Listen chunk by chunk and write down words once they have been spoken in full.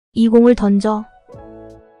이 공을 던져.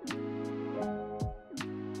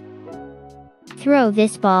 Throw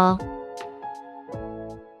this ball.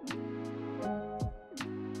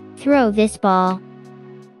 Throw this ball.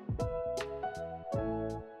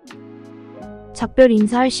 작별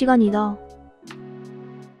인사할 시간이다.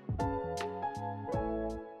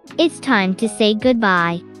 It's time to say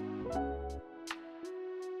goodbye.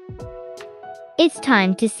 It's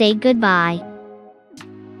time to say goodbye.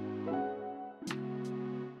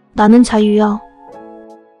 나는 자유야.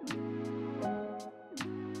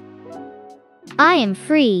 I am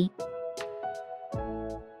free.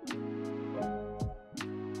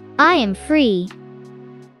 I am free.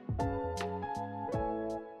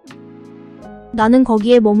 나는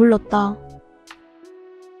거기에 머물렀다.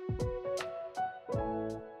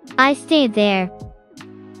 I stayed there.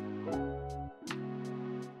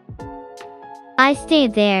 I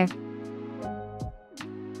stayed there.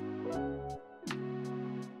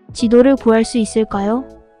 지도를 구할 수 있을까요?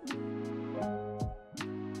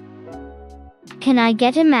 Can I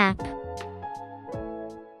get a map?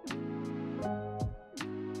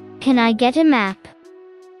 Can I get a map?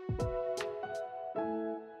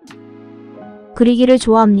 그리기를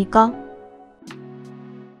좋아합니까?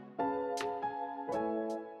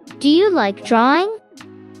 Do you like drawing?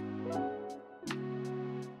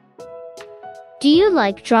 Do you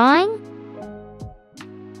like drawing?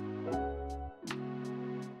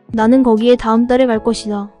 나는 거기에 다음 달에 갈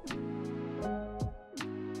것이다.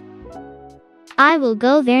 I will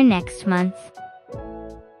go there next month.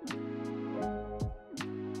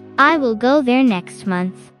 I will go there next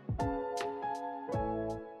month.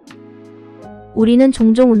 우리는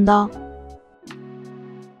종종 운다.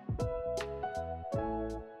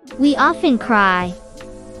 We often cry.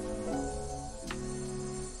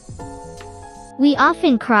 We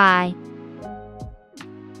often cry.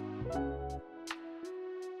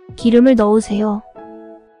 기름을 넣으세요.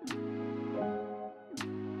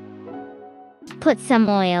 Put some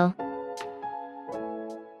oil.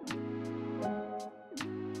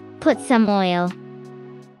 Put some oil.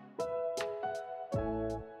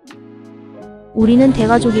 우리는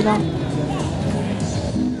대가족이다.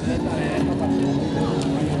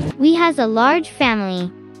 We has a large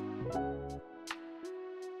family.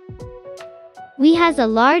 We has a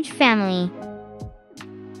large family.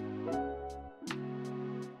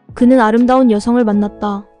 그는 아름다운 여성을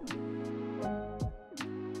만났다.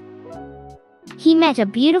 He met a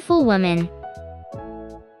beautiful woman.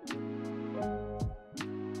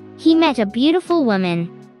 He met a beautiful woman.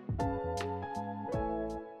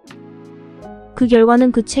 그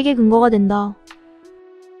결과는 그 책의 근거가 된다.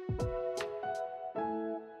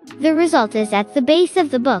 The result is at the base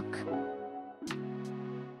of the book.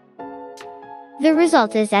 The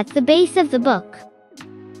result is at the base of the book.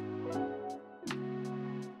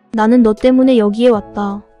 나는 너 때문에 여기에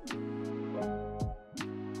왔다.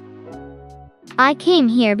 I came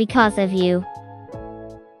here because of you.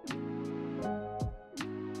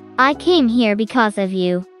 I came here because of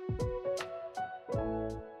you.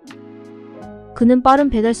 그는 빠른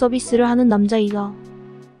배달 서비스를 하는 남자이다.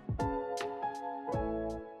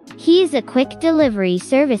 He is a quick delivery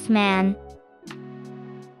serviceman.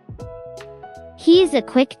 He is a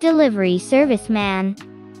quick delivery serviceman.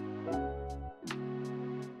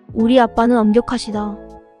 우리 아빠는 엄격하시다.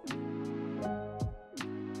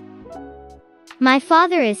 My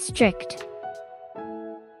father is strict.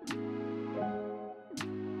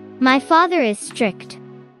 My father is strict.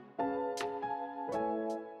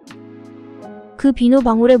 그 비누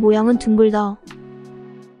방울의 모양은 둥글다.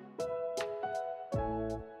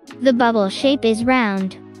 The bubble shape is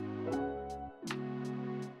round.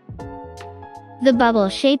 The bubble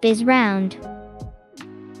shape is round.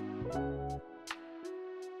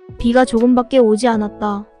 비가 조금밖에 오지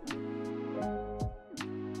않았다.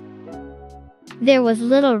 There was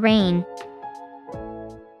little rain.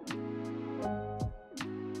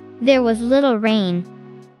 There was little rain.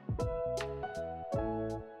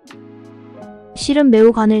 실은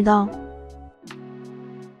매우 가늘다.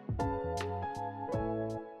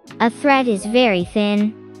 A thread is very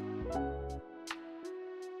thin.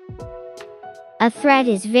 A thread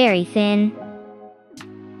is very thin.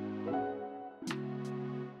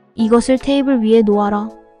 이것을 테이블 위에 놓아라.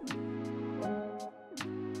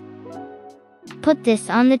 Put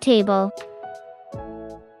this on the table.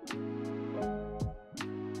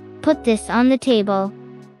 Put this on the table.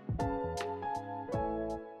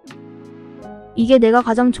 이게 내가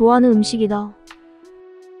가장 좋아하는 음식이다.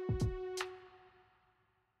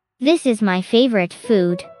 This is my favorite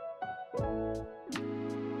food.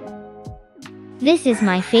 This is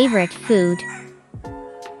my favorite food.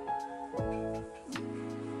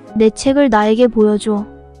 내 책을 나에게 보여줘.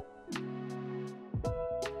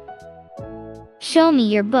 Show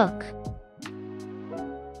me your book.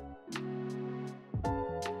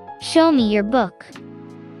 Show me your book.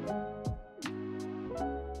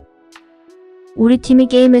 우리 팀이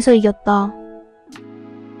게임에서 이겼다.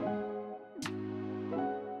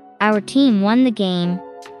 Our team won the game.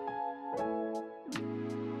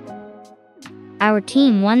 Our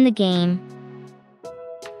team won the game.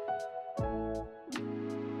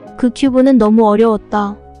 그 큐브는 너무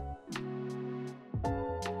어려웠다.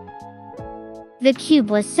 The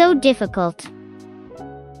cube was so difficult.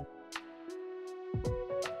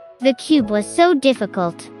 The cube was so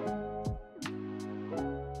difficult.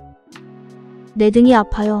 내 등이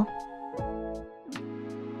아파요.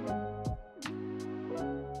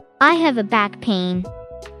 I have a back pain.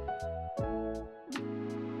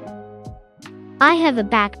 I have a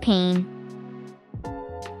back pain.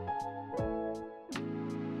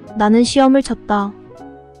 나는 시험을 쳤다.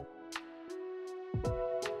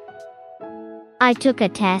 I took a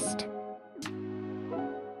test.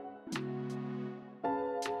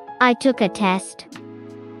 I took a test.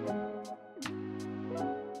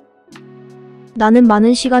 나는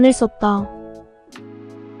많은 시간을 썼다.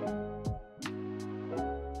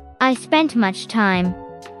 I spent much time.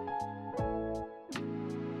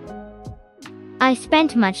 I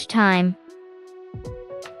spent much time.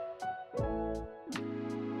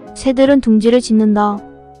 새들은 둥지를 짓는다.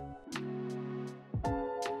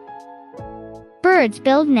 Birds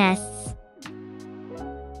build nests.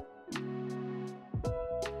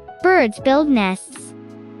 Birds build nests.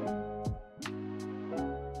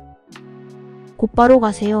 곧바로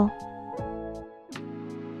가세요.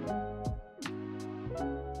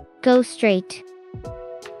 Go straight.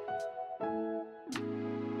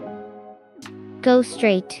 Go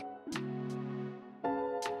straight.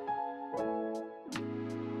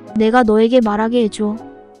 내가 너에게 말하게 해줘.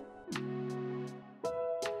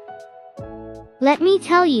 Let me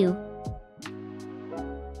tell you.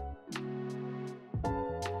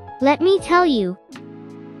 Let me tell you.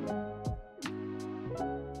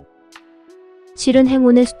 7은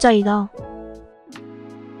행운의 숫자이다.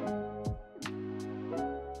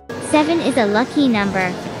 7 is a lucky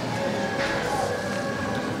number.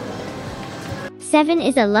 7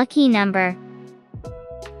 is a lucky number.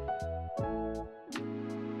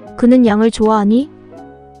 그는 양을 좋아하니?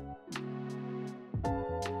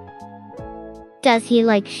 Does he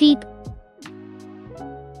like sheep?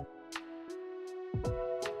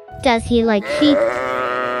 Does he like sheep?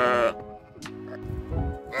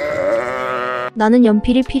 나는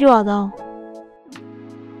연필이 필요하다.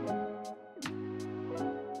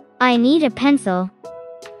 I need a pencil.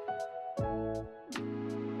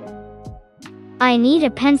 I need a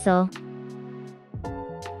pencil.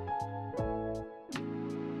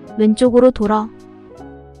 왼쪽으로 돌아.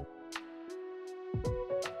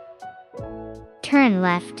 Turn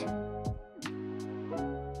left.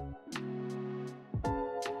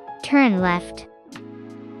 Turn left.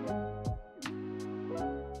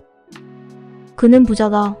 그는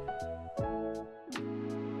부자다.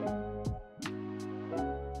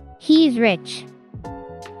 He is rich.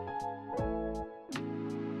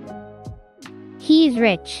 He is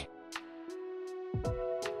rich.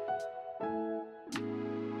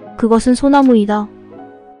 그것은 소나무이다.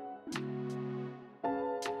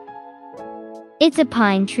 It's a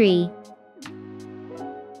pine tree.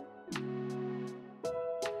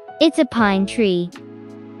 It's a pine tree.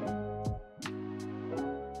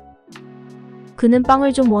 그는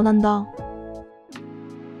빵을 좀 원한다.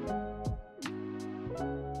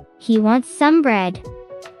 He wants some bread.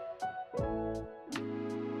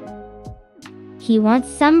 He wants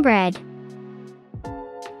some bread.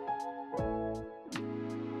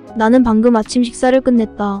 나는 방금 아침 식사를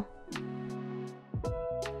끝냈다.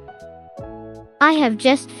 I have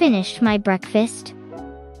just finished my breakfast.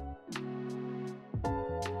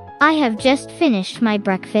 I have just finished my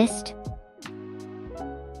breakfast.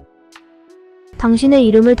 당신의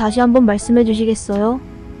이름을 다시 한번 말씀해 주시겠어요?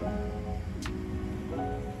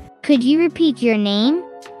 Could you repeat your name?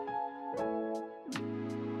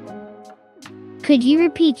 Could you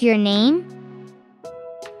repeat your name?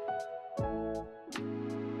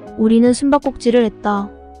 우리는 숨바꼭질을 했다.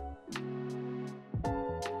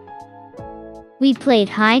 We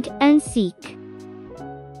played hide and seek.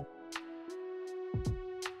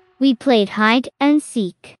 We played hide and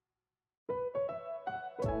seek.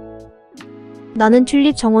 나는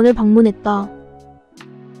튤립 정원을 방문했다.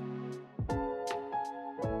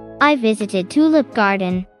 I visited Tulip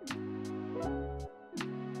Garden.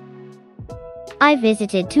 I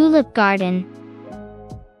visited Tulip Garden.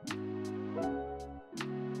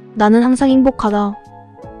 나는 항상 행복하다.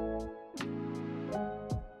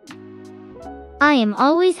 I am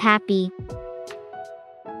always happy.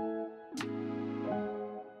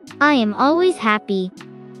 I am always happy.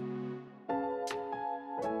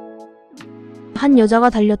 한 여자가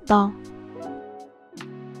달렸다.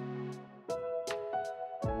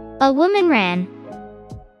 A woman ran.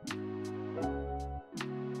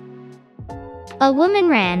 A woman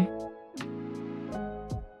ran.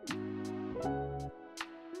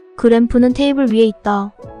 그 램프는 테이블 위에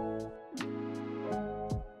있다.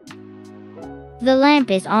 The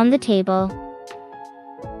lamp is on the table.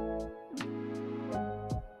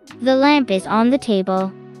 The lamp is on the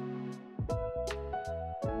table.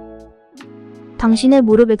 당신의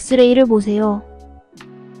무릎 엑스레이를 보세요.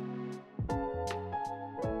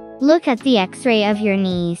 Look at the X-ray of your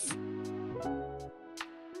knees.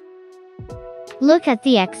 Look at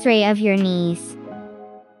the X-ray of your knees.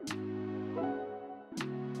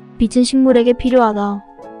 빛은 식물에게 필요하다.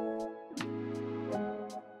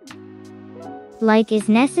 Light is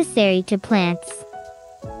necessary to plants.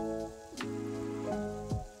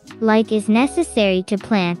 Light is necessary to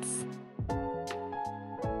plants.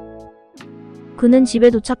 그는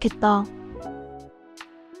집에 도착했다.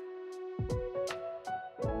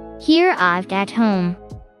 He arrived at home.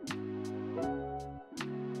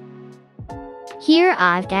 He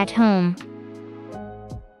arrived at home.